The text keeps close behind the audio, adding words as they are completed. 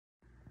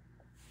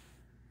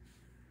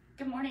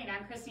Good morning,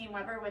 I'm Christine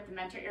Weber with the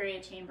Mentor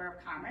Area Chamber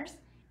of Commerce,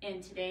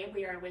 and today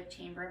we are with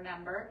Chamber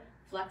member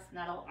Flux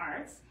Metal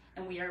Arts,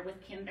 and we are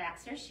with Kim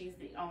Baxter. She's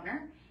the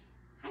owner.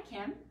 Hi,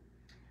 Kim.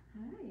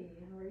 Hi,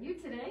 how are you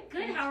today?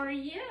 Good, how are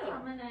you?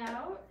 Coming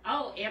out.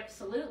 Oh,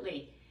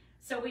 absolutely.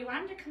 So we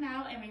wanted to come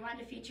out and we wanted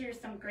to feature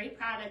some great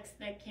products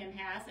that Kim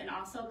has and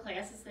also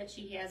classes that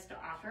she has to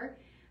offer.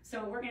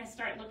 So we're going to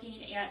start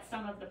looking at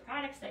some of the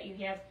products that you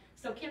have.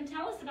 So Kim,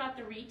 tell us about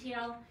the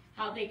retail,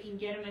 how they can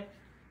get them.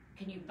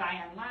 Can you buy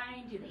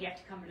online? Do they have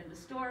to come into the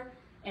store?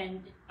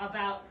 And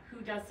about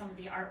who does some of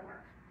the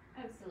artwork.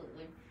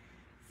 Absolutely.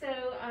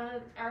 So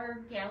our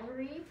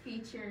gallery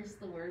features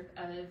the work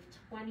of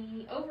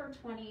over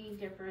 20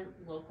 different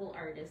local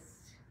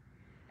artists.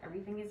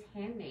 Everything is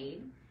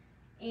handmade,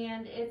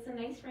 and it's a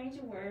nice range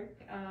of work,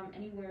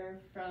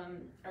 anywhere from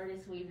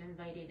artists we've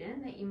invited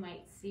in that you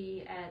might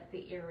see at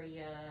the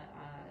area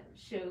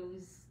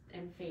shows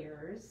and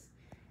fairs,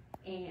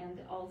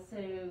 and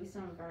also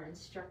some of our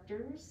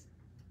instructors.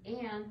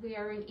 And we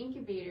are an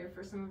incubator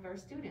for some of our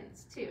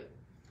students too.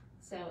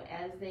 So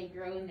as they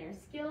grow in their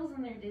skills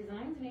and their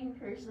designs, we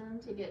encourage them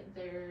to get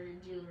their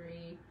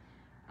jewelry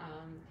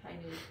kind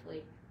of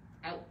like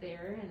out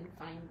there and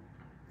find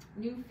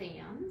new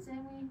fans,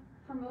 and we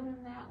promote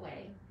them that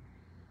way.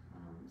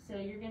 So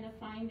you're going to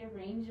find a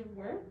range of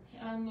work.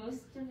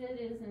 Most of it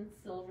is in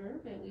silver,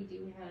 but we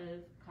do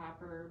have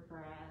copper,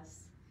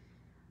 brass,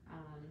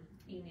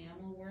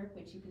 enamel work,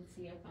 which you can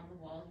see up on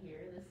the wall here.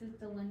 This is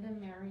Delinda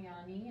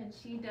Mariani, and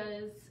she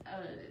does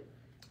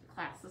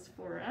classes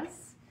for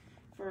us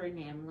for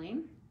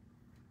enameling.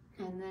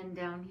 And then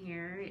down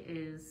here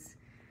is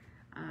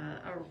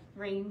a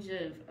range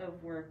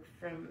of work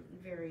from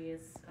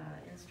various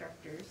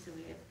instructors. So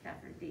we have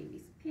Catherine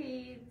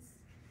Davies-Pades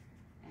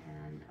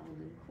and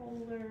Eldon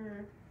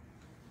Kohler.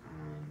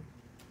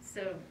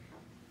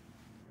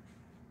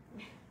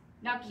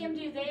 Now Kim,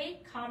 do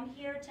they come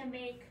here to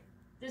make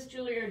this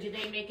jewelry, or do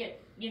they make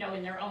it,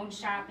 in their own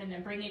shop and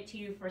then bring it to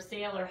you for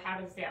sale, or how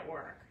does that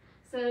work?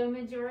 So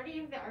majority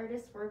of the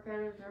artists work out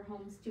of their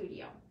home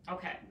studio.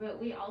 Okay. But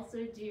we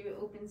also do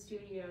open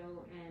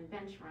studio and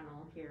bench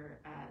rental here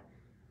at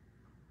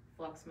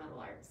Flux Metal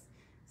Arts.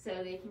 So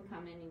they can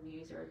come in and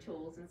use our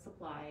tools and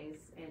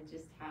supplies and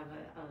just have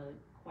a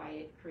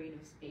quiet,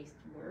 creative space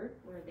to work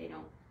where they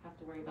don't have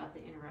to worry about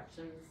the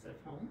interruptions of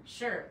home.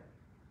 Sure.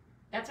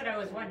 That's what I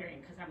was wondering,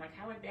 because I'm like,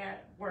 how would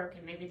that work?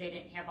 And maybe they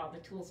didn't have all the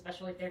tools,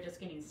 especially if they're just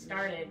getting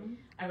started. Mm-hmm.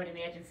 I would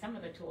imagine some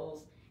of the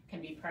tools can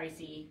be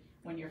pricey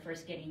when you're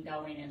first getting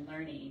going and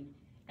learning,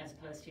 as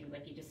opposed to,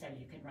 like you just said,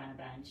 you could run a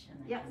bench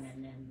and then come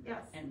in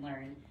and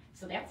learn.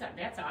 So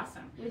that's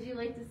awesome. Would you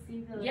like to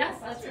see the Yes,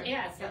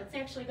 let's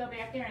actually go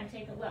back there and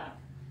take a look.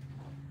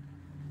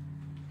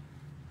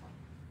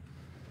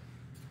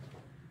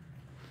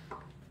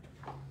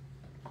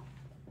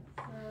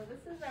 So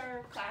this is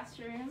our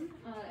classroom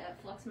at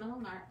Flux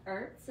Metal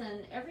Arts,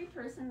 and every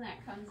person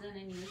that comes in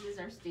and uses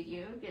our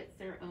studio gets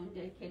their own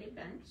dedicated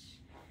bench.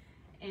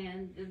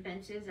 And the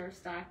benches are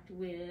stocked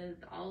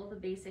with all the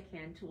basic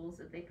hand tools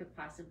that they could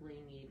possibly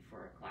need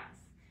for a class.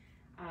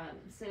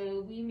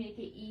 So we make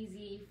it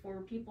easy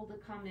for people to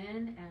come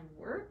in and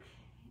work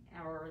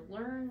or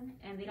learn,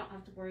 and they don't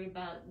have to worry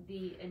about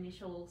the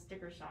initial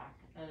sticker shock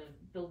of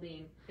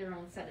building their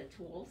own set of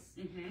tools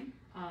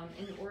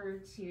in order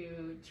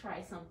to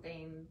try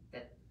something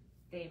that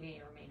they may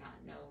or may not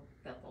know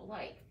that they'll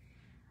like.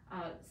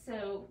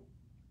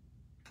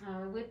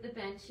 With the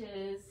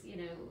benches,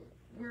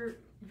 we're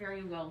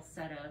very well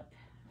set up.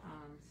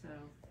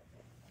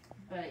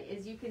 But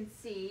as you can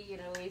see,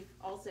 we've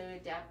also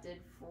adapted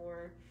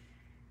for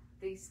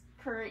these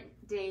current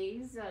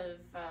days of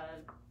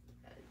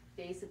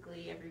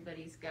basically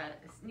everybody's got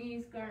a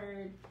sneeze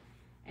guard,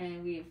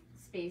 and we've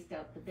spaced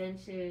out the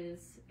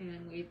benches,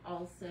 and we've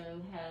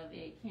also have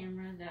a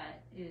camera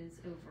that is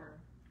over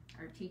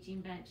our teaching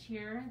bench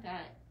here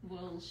that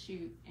will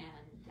shoot, and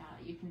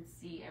you can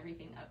see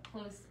everything up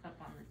close up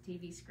on the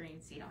TV screen,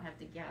 so you don't have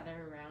to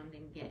gather around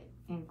and get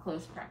in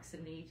close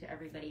proximity to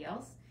everybody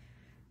else.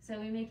 So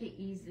we make it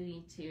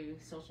easy to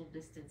social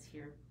distance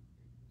here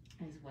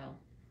as well.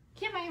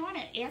 Kim, I want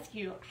to ask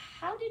you,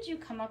 how did you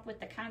come up with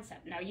the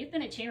concept? Now, you've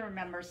been a chamber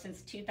member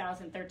since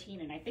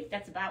 2013, and I think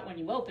that's about when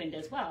you opened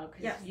as well,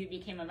 because you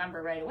became a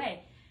member right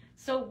away.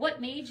 So what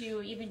made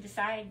you even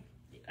decide,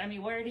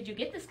 where did you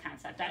get this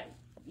concept?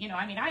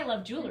 I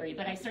love jewelry,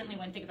 but I certainly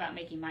wouldn't think about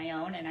making my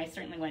own, and I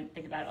certainly wouldn't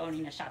think about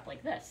owning a shop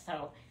like this.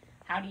 So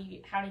how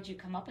did you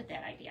come up with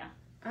that idea?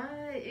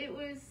 It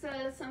was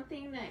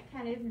something that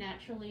kind of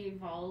naturally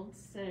evolved.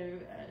 So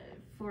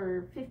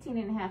for 15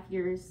 and a half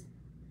years,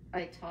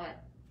 I taught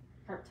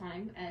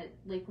part-time at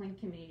Lakeland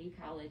Community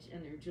College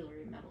in their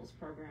jewelry metals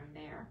program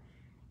there.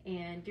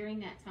 And during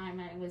that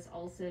time, I was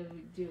also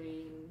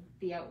doing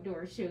the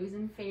outdoor shows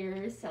and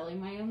fairs,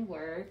 selling my own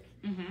work.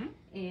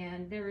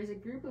 And there was a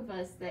group of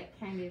us that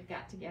kind of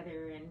got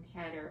together and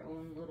had our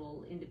own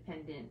little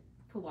independent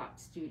co-op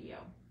studio.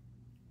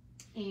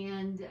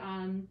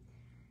 And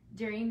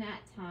during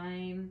that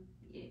time,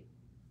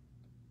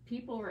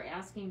 people were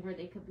asking where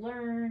they could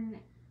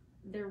learn,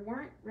 there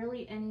weren't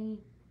really any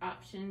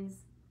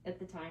options at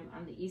the time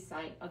on the east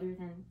side other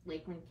than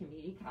Lakeland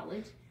Community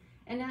College.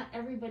 And not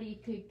everybody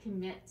could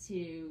commit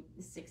to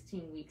the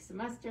 16-week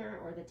semester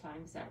or the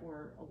times that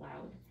were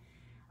allowed.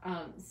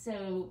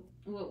 So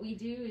what we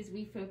do is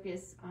we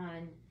focus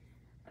on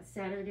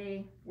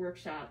Saturday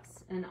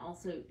workshops and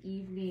also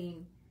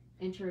evening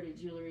intro to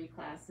jewelry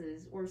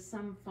classes, or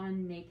some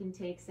fun make and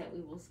takes that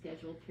we will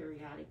schedule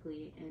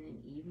periodically in an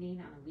evening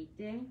on a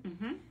weekday.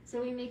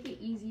 So we make it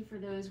easy for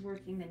those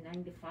working the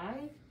 9 to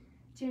 5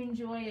 to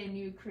enjoy a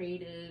new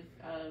creative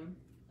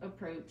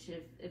approach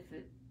if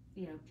it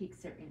piques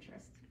their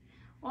interest.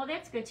 Well,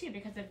 that's good too,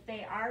 because if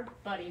they are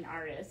budding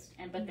artists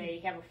but they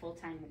have a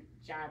full-time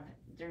job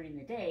during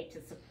the day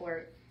to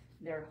support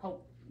their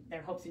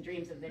hopes and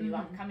dreams of the new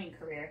upcoming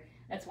career,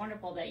 that's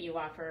wonderful that you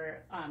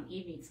offer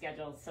evening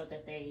schedules so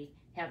that they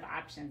have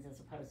options as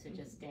opposed to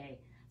just day.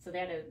 So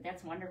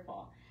that's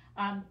wonderful.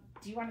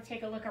 Do you want to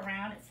take a look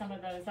around at some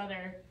of those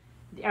other?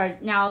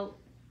 Now,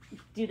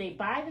 do they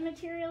buy the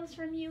materials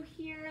from you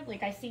here?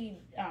 Like I see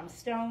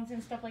stones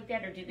and stuff like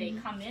that, or do they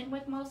come in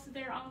with most of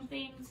their own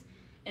things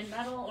in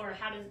metal, or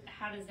how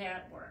does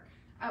that work?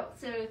 Oh,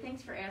 so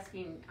thanks for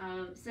asking.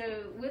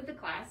 So with the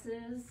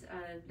classes,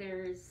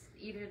 there's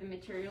either the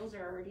materials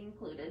are already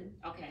included.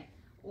 Okay.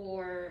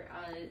 Or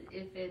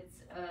if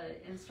it's an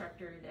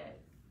instructor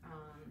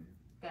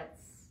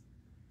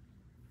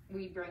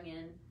we bring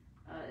in,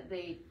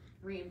 they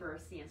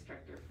reimburse the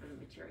instructor for the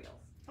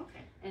materials.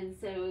 Okay. And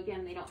so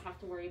again, they don't have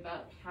to worry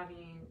about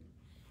having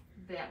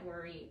that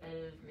worry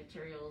of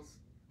materials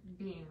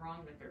being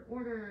wrong that they're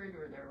ordered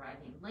or they're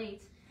arriving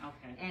late.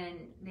 Okay.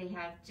 And they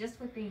have just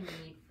what they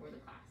need for the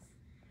class.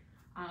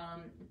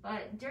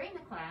 But during the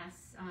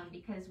class,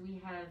 because we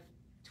have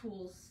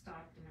tools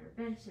stocked in our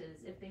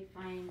benches, if they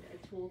find a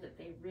tool that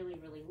they really,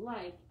 really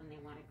like and they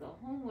want to go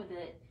home with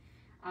it,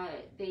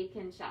 they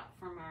can shop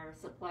from our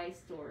supply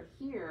store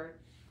here,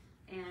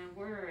 and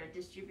we're a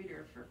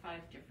distributor for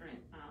 5 different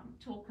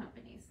tool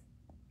companies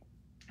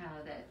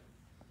that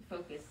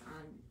focus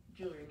on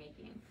jewelry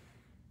making.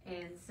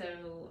 And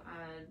so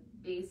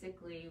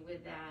basically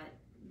with that,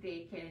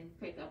 they can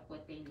pick up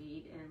what they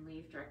need and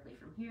leave directly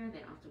from here. They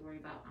don't have to worry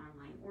about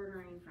online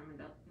ordering from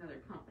another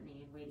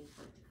company and waiting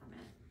for it to come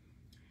in.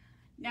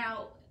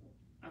 Now,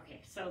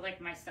 okay, so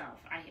like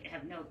myself, I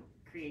have no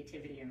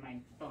creativity in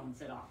my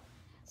bones at all.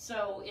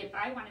 So if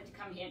I wanted to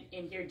come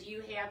in here, do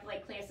you have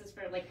like classes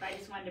for, like if I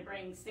just wanted to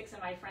bring 6 of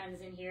my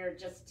friends in here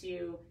just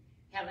to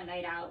have a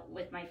night out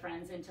with my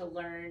friends and to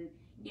learn,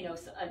 even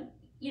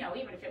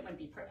if it wouldn't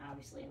be,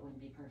 obviously it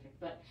wouldn't be perfect,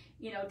 but,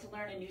 to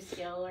learn a new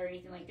skill or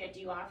anything like that, do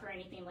you offer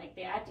anything like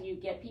that? Do you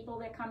get people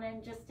that come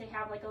in just to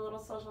have like a little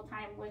social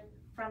time with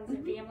friends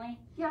and family?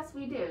 Yes,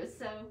 we do.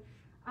 So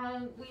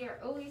we are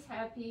always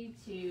happy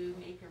to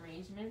make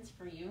arrangements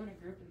for you and a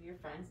group of your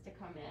friends to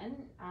come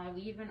in.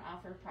 We even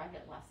offer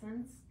private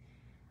lessons,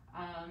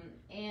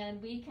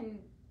 and we can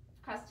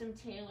custom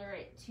tailor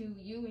it to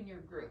you and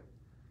your group.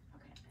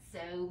 Okay.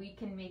 So we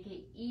can make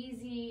it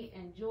easy,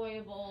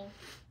 enjoyable,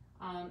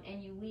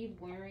 and you leave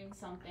wearing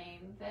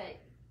something that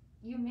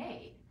you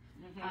made.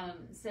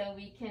 So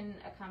we can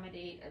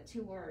accommodate a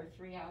 2 or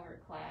 3 hour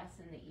class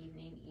in the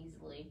evening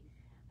easily.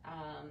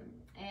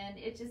 And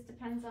it just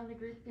depends on the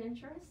group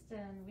interest,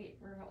 and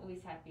we're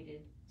always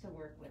happy to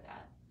work with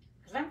that.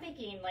 Because I'm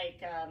thinking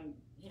like,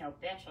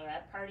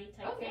 bachelorette party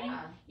type thing.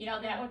 Yeah.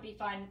 That would be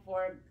fun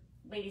for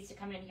ladies to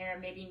come in here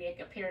and maybe make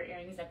a pair of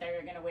earrings that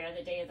they're going to wear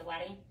the day of the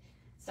wedding.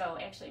 So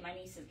actually my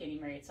niece is getting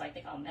married, so I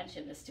think I'll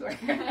mention this to her.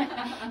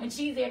 And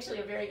she's actually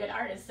a very good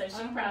artist, so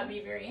she'd probably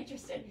be very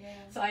interested.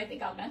 Yeah. So I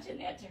think I'll mention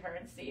that to her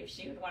and see if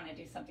she would want to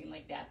do something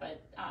like that.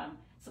 But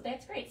so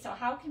that's great. So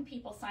how can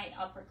people sign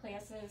up for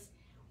classes?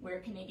 Where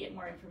can they get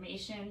more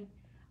information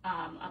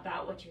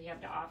about what you have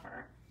to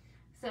offer?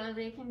 So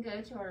they can go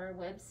to our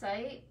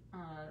website,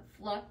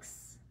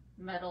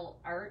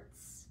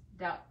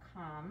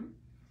 fluxmetalarts.com,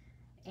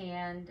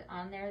 and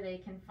on there they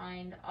can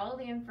find all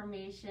the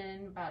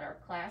information about our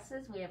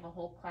classes. We have a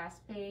whole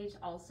class page.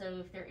 Also,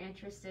 if they're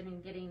interested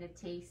in getting a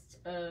taste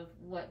of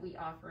what we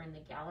offer in the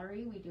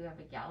gallery, we do have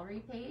a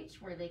gallery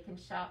page where they can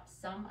shop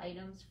some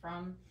items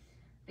from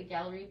the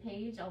gallery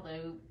page,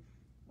 although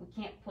we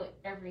can't put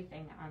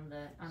everything on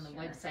the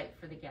website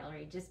for the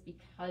gallery, just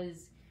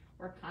because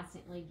we're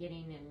constantly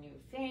getting in new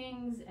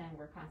things and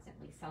we're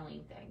constantly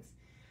selling things.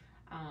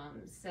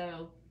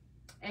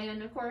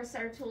 And of course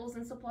our tools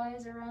and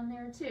supplies are on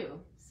there too.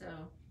 So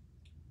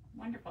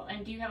wonderful.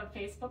 And do you have a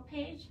Facebook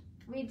page?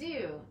 We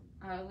do.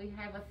 We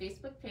have a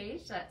Facebook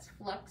page that's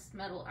Flux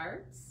Metal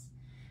Arts,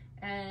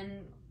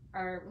 and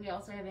we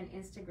also have an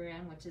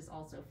Instagram, which is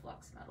also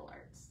Flux Metal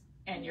Arts.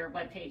 And your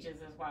web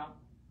pages as well.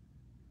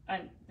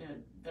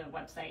 The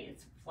website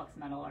is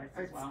fluxmetalarts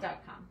as well.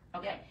 Arts.com.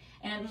 Okay,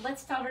 and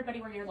let's tell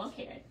everybody where you're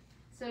located.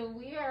 So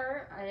we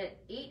are at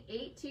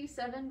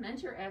 8827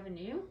 Mentor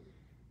Avenue,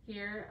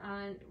 here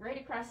right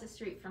across the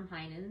street from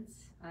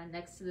Heinen's,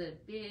 next to the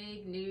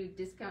big new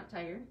Discount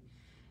Tire.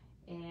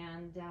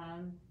 And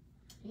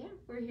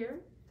we're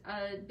here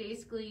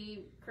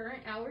Basically,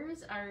 current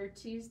hours are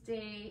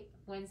Tuesday,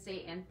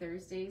 Wednesday, and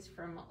Thursdays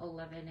from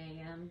 11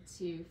 a.m.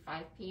 to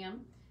 5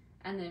 p.m.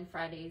 And then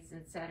Fridays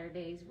and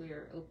Saturdays, we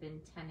are open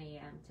 10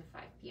 a.m. to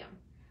 5 p.m.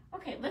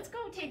 Okay, let's go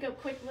take a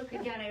quick look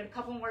again at a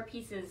couple more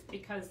pieces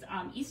because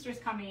Easter's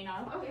coming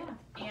up. Oh,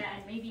 yeah.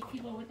 And maybe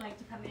people would like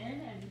to come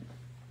in and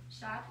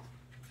shop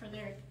for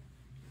their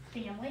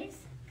families.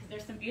 Because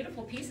there's some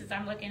beautiful pieces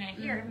I'm looking at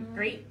here. Mm-hmm.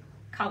 Great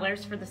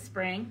colors for the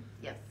spring.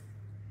 Yes.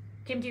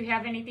 Kim, do you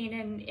have anything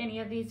in any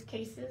of these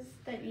cases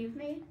that you've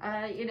made?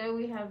 You know,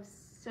 we have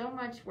so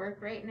much work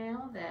right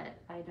now that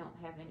I don't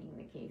have any in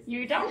the case.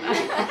 You don't?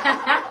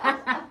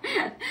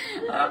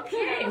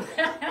 Okay.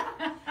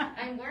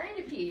 I'm wearing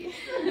a piece.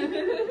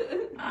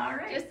 All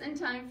right. Just in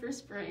time for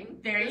spring.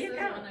 There this you is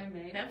go. One I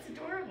made. That's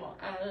adorable.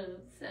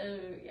 So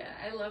yeah,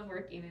 I love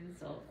working in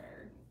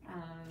silver.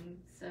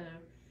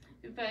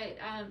 But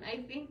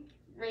I think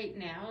right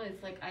now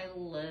it's like I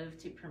love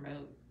to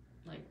promote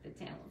like the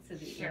talents of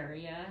the Sure.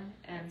 area,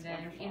 and That's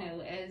then wonderful. you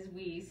know, as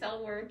we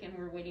sell work and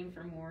we're waiting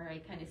for more, I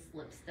kind of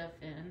slip stuff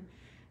in.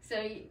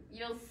 So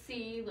you'll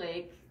see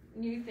like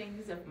new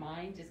things of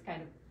mine just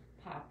kind of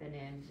popping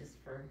in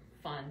just for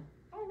fun.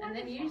 Oh, And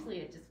then wonderful. usually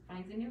it just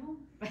finds a new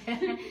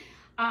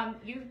home.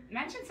 You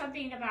mentioned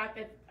something about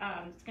that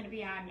it's going to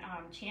be on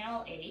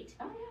Channel 8.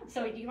 Oh yeah.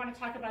 So do you want to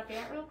talk about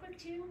that real quick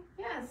too?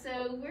 Yeah,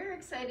 so we're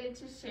excited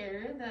to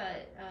share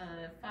that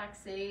Fox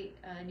 8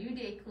 New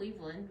Day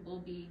Cleveland will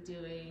be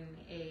doing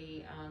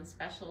a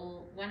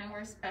special 1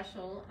 hour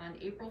special on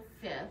April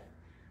 5th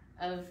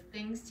of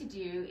things to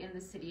do in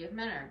the city of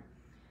Menor.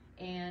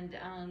 And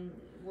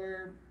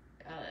we're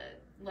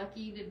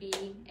lucky to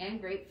be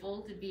and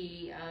grateful to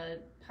be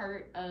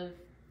part of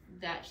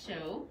that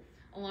show,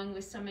 along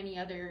with so many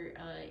other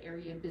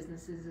area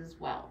businesses as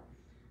well.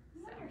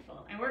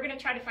 Wonderful. And we're going to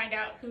try to find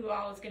out who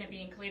all is going to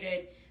be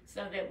included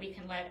so that we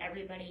can let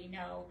everybody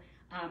know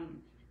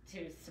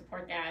to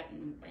support that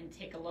and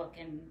take a look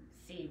and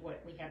see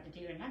what we have to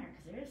do in Menor,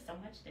 because there is so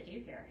much to do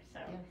here. So,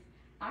 Yes.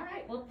 All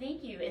right. Well,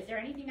 thank you. Is there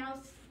anything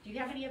else? Do you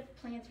have any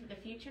plans for the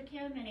future,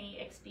 Kim? Any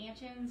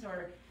expansions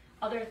or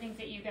other things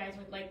that you guys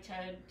would like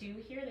to do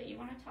here that you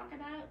want to talk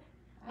about?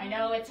 I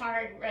know it's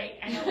hard, right?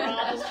 I know we're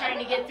all just trying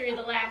to get through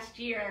the last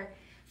year,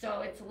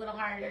 so it's a little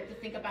harder to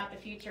think about the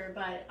future,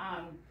 but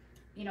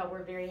you know,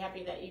 we're very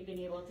happy that you've been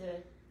able to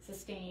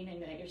sustain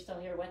and that you're still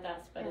here with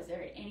us. But is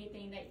there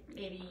anything that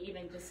maybe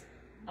even just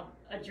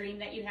a dream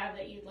that you have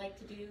that you'd like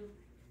to do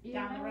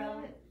down the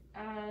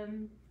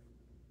road?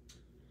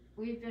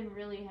 We've been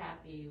really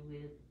happy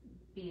with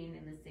being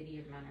in the city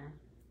of Menor,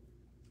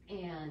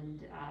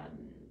 and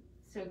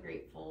so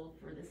grateful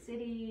for the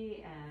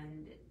city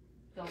and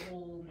the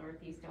whole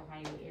Northeast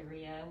Ohio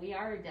area. We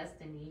are a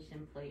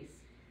destination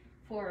place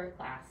for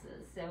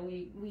classes, so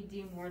we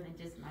do more than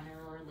just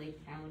Menor or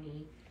Lake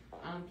County.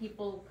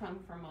 People come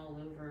from all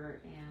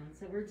over, and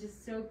so we're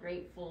just so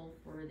grateful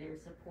for their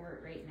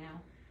support right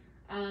now.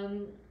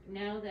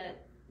 Now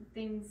that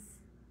things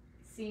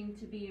seem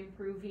to be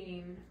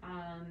improving,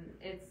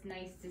 it's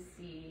nice to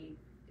see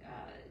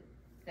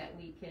that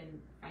we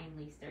can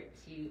finally start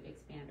to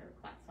expand our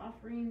class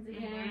offerings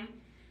again.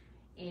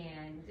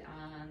 And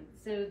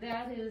so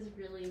that is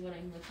really what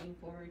I'm looking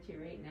forward to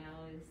right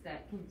now, is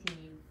that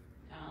continued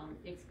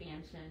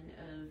expansion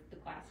of the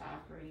class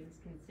offerings,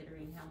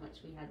 considering how much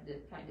we had to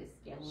kind of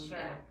scale them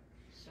back.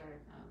 Sure.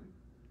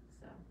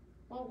 So.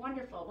 Well,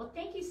 wonderful. Well,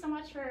 thank you so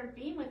much for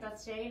being with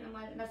us today and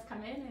letting us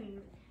come in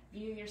and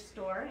view your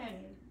store and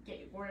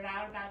get word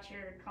out about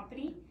your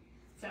company.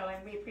 So,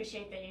 and we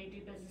appreciate that you do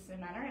business in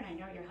Menor, and I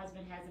know your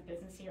husband has a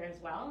business here as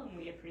well, and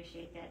we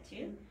appreciate that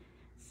too.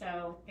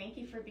 So, thank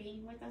you for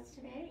being with us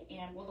today,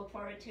 and we'll look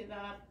forward to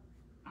the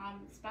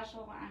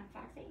special on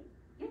Fox 8.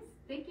 Yes,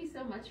 thank you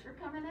so much for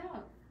coming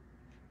out.